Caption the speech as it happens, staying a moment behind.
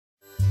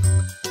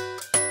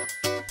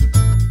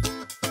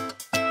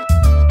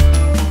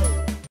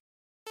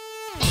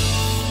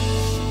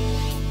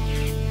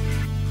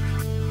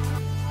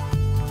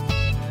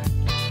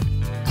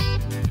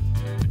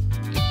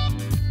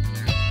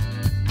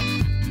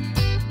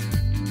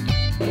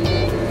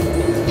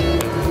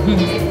So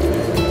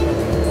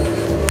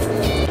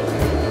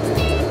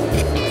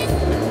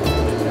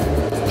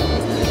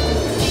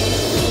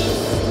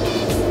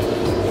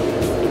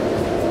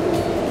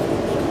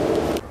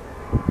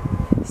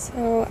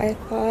I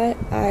thought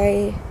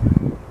I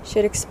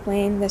should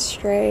explain the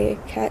stray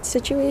cat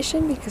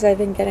situation because I've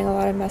been getting a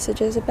lot of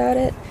messages about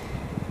it.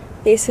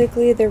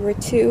 Basically, there were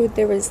two.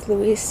 There was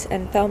Luis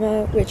and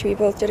Thelma, which we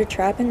both did a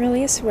trap and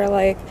release where,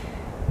 like,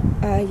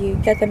 you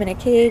get them in a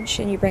cage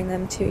and you bring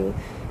them to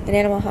an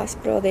animal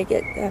hospital. They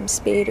get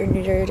spayed or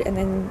neutered, and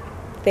then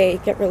they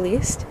get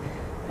released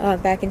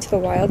back into the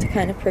wild to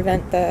kind of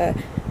prevent the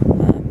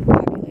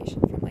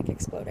population from, like,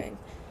 exploding.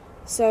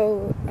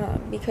 So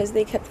because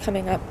they kept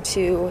coming up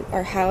to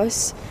our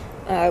house,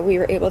 we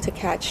were able to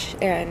catch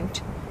and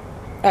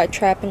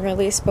trap and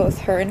release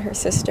both her and her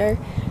sister.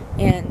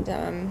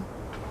 And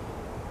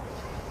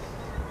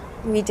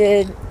we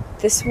did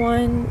this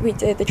one, we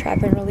did the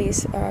trap and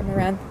release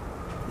around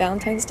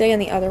Valentine's Day,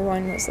 and the other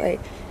one was like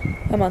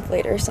a month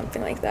later or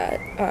something like that.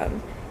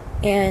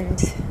 And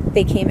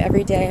they came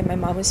every day, and my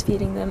mom was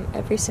feeding them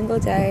every single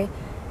day,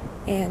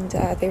 and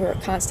they were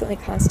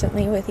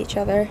constantly with each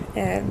other.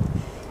 And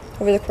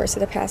over the course of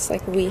the past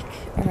like week,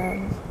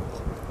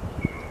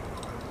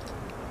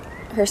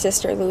 her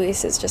sister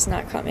Louise is just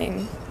not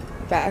coming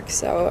back,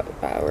 so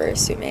we're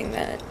assuming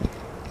that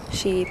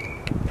she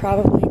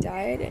probably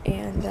died.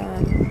 And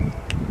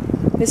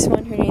this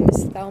one, her name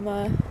is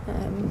Thelma.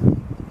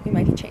 We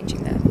might be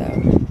changing that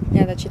though,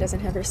 now that she doesn't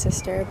have her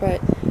sister,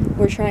 but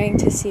we're trying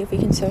to see if we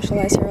can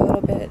socialize her a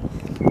little bit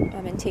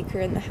and take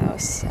her in the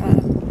house.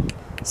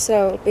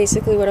 So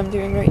basically what I'm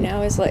doing right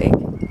now is like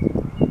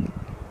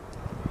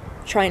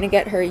trying to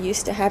get her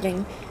used to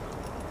having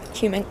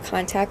human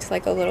contact,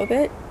 like a little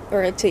bit,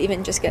 or to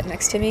even just get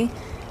next to me.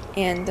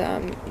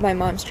 And my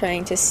mom's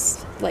trying to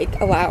like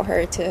allow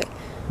her to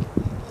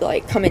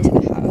like come into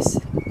the house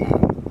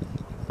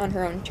on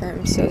her own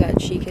terms so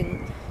that she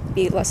can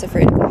be less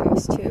afraid of the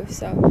house too.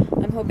 So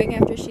I'm hoping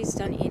after she's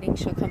done eating,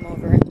 she'll come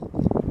over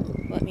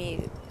and let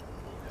me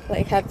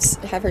like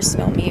have her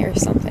smell me or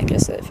something,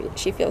 just so that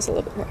she feels a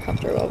little bit more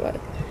comfortable. But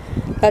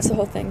that's the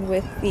whole thing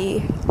with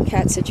the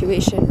cat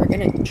situation. We're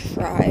gonna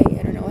try,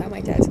 I don't know how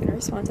my dad's gonna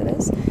respond to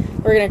this,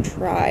 we're gonna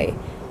try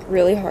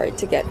really hard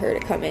to get her to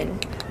come in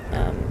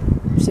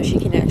so she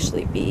can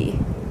actually be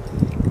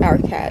our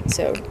cat,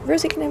 so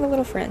Rosie can have a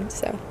little friend.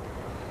 So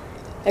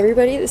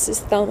everybody, this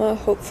is Thelma.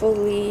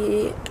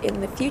 Hopefully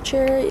in the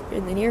future,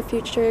 in the near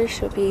future,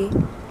 she'll be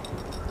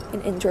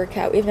an indoor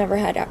cat. We've never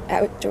had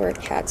outdoor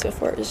cats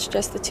before. It's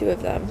just the two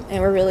of them, and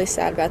we're really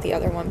sad about the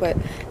other one, but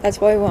that's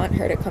why I want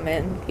her to come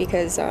in,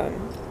 because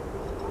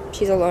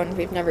she's alone.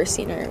 We've never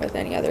seen her with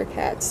any other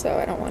cats, so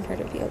I don't want her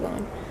to be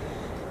alone.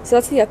 So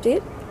that's the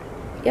update.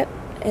 Yep.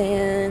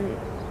 And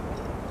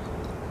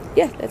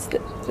yeah, that's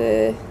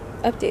the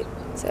update.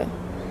 So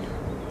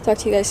talk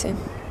to you guys soon.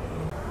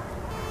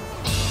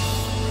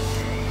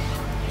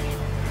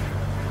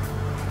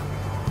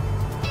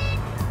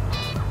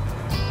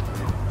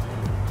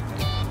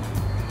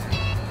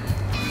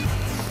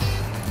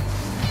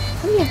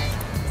 Come here.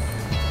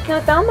 Now,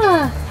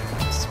 Thelma.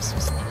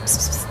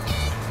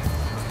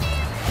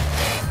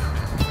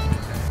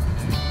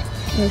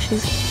 Oh,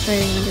 she's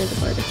hiding under the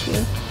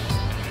barbecue.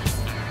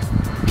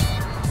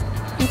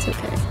 It's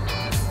okay.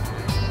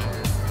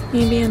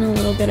 Maybe in a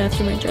little bit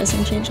after my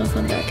dressing change, I'll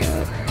come back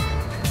out.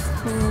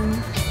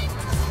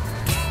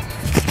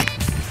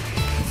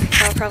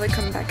 I'll probably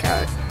come back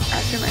out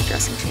after my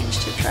dressing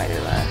change to try to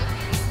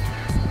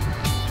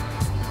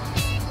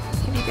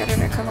maybe get her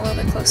to come a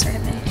little bit closer to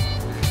me.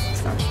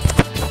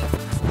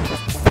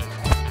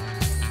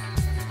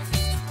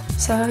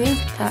 So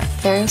yeah,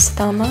 there's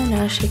Thelma.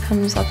 Now she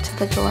comes up to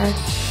the door.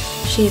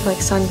 She like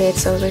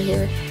sunbathes over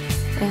here,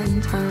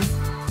 and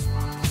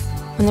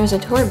when there's a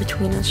door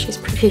between us, she's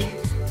pretty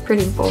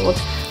bold.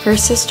 Her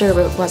sister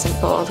wasn't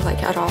bold,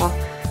 like at all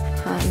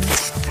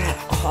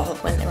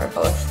when they were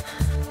both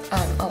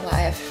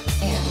alive.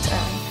 And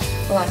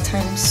a lot of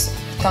times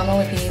Thelma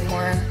would be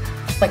more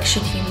like,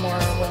 she'd be more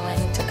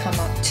willing to come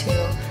up to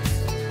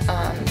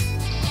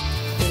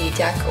the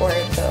deck or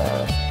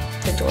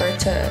the door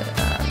to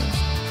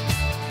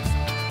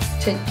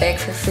beg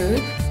for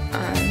food.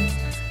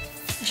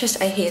 It's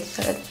just, I hate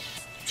that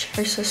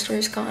her sister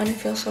is gone. I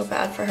feel so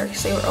bad for her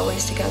because they were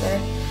always together.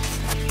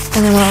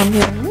 And then while I'm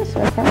doing this,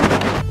 I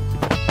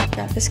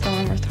got this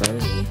going with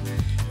Rosie,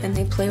 and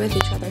they play with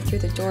each other through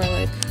the door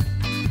like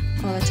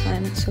all the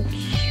time. It's so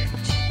cute.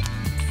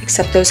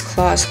 Except those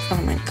claws. Oh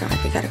my god,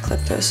 we gotta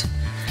clip those.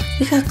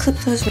 We gotta clip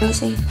those,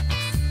 Rosie.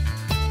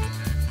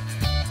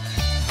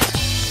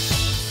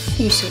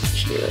 You're so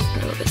cute,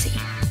 Rosie.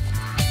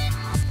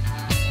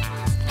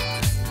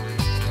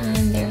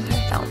 And there's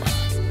our Thelma.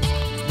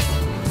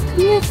 Come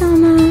here,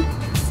 Thelma.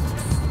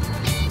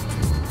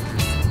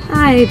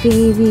 Hi,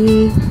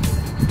 baby.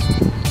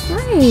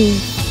 Hi.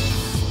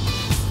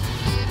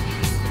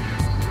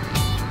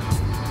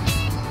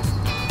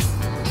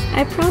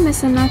 I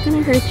promise I'm not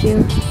gonna hurt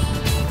you.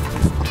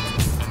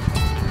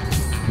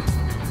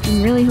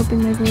 I'm really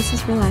hoping my voice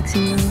is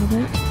relaxing you a little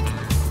bit.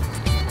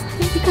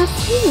 We got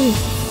food.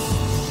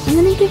 I'm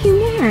gonna give you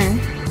more.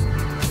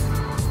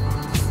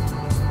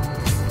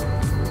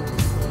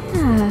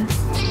 Yeah.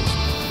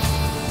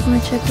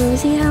 Wanna check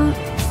Rosie out?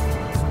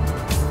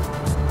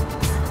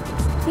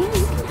 Yeah,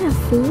 you can have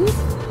food.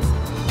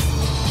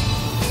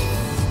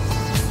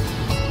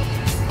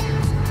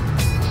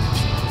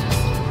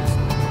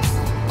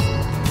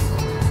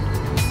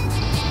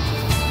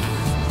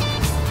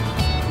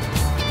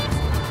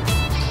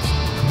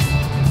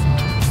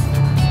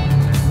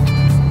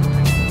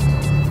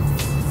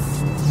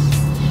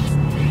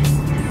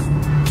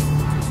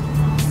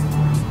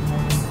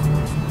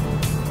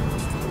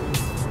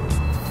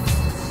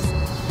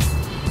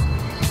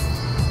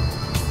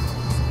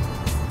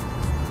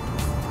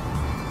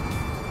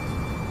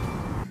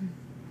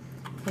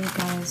 Hey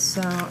guys,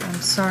 so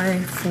I'm sorry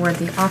for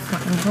the awful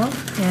angle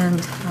and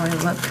how I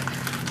look.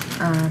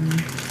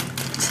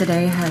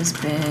 Today has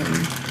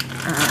been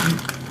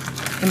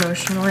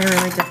emotionally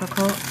really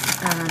difficult.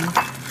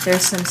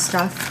 There's some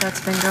stuff that's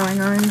been going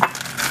on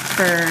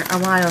for a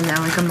while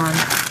now, like a month.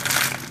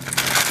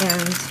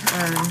 And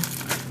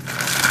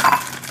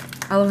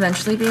I'll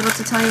eventually be able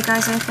to tell you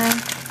guys, I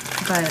think.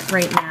 But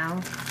right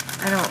now,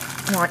 I don't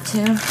want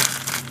to.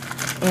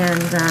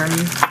 And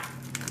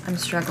I'm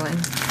struggling.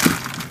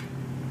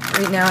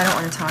 Right now, I don't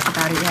want to talk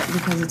about it yet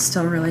because it's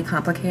still really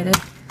complicated.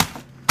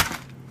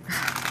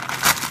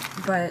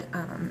 But,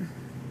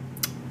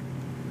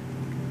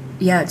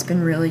 yeah, it's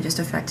been really just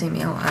affecting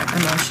me a lot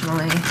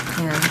emotionally,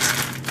 and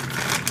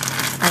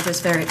I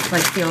just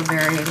feel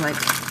very, like,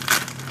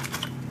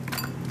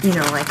 you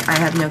know, like I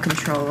have no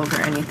control over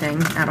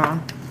anything at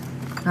all.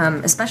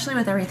 Especially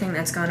with everything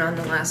that's gone on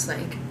the last,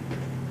 like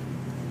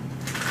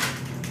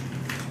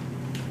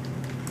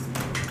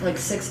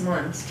 6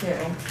 months, too.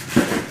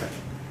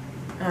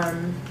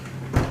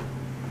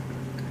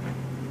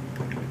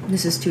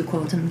 This is too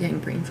cold, I'm getting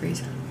brain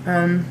freeze.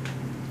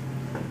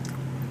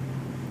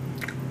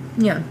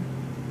 Yeah.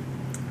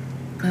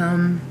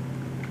 I'm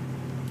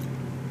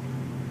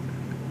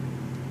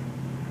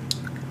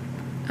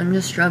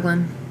just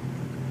struggling.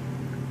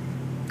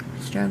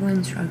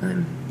 Struggling.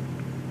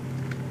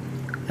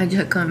 I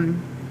took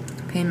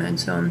pain meds,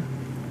 so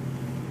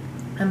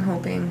I'm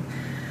hoping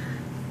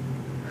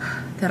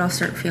that I'll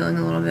start feeling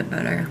a little bit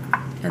better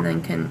and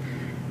then can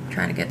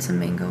try to get some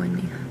mango in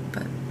me,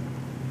 but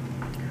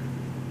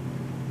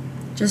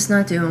just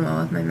not doing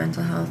well with my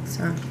mental health,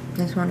 so I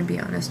just want to be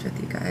honest with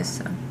you guys.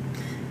 So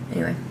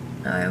anyway,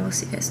 I will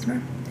see you guys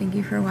tomorrow. Thank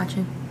you for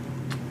watching.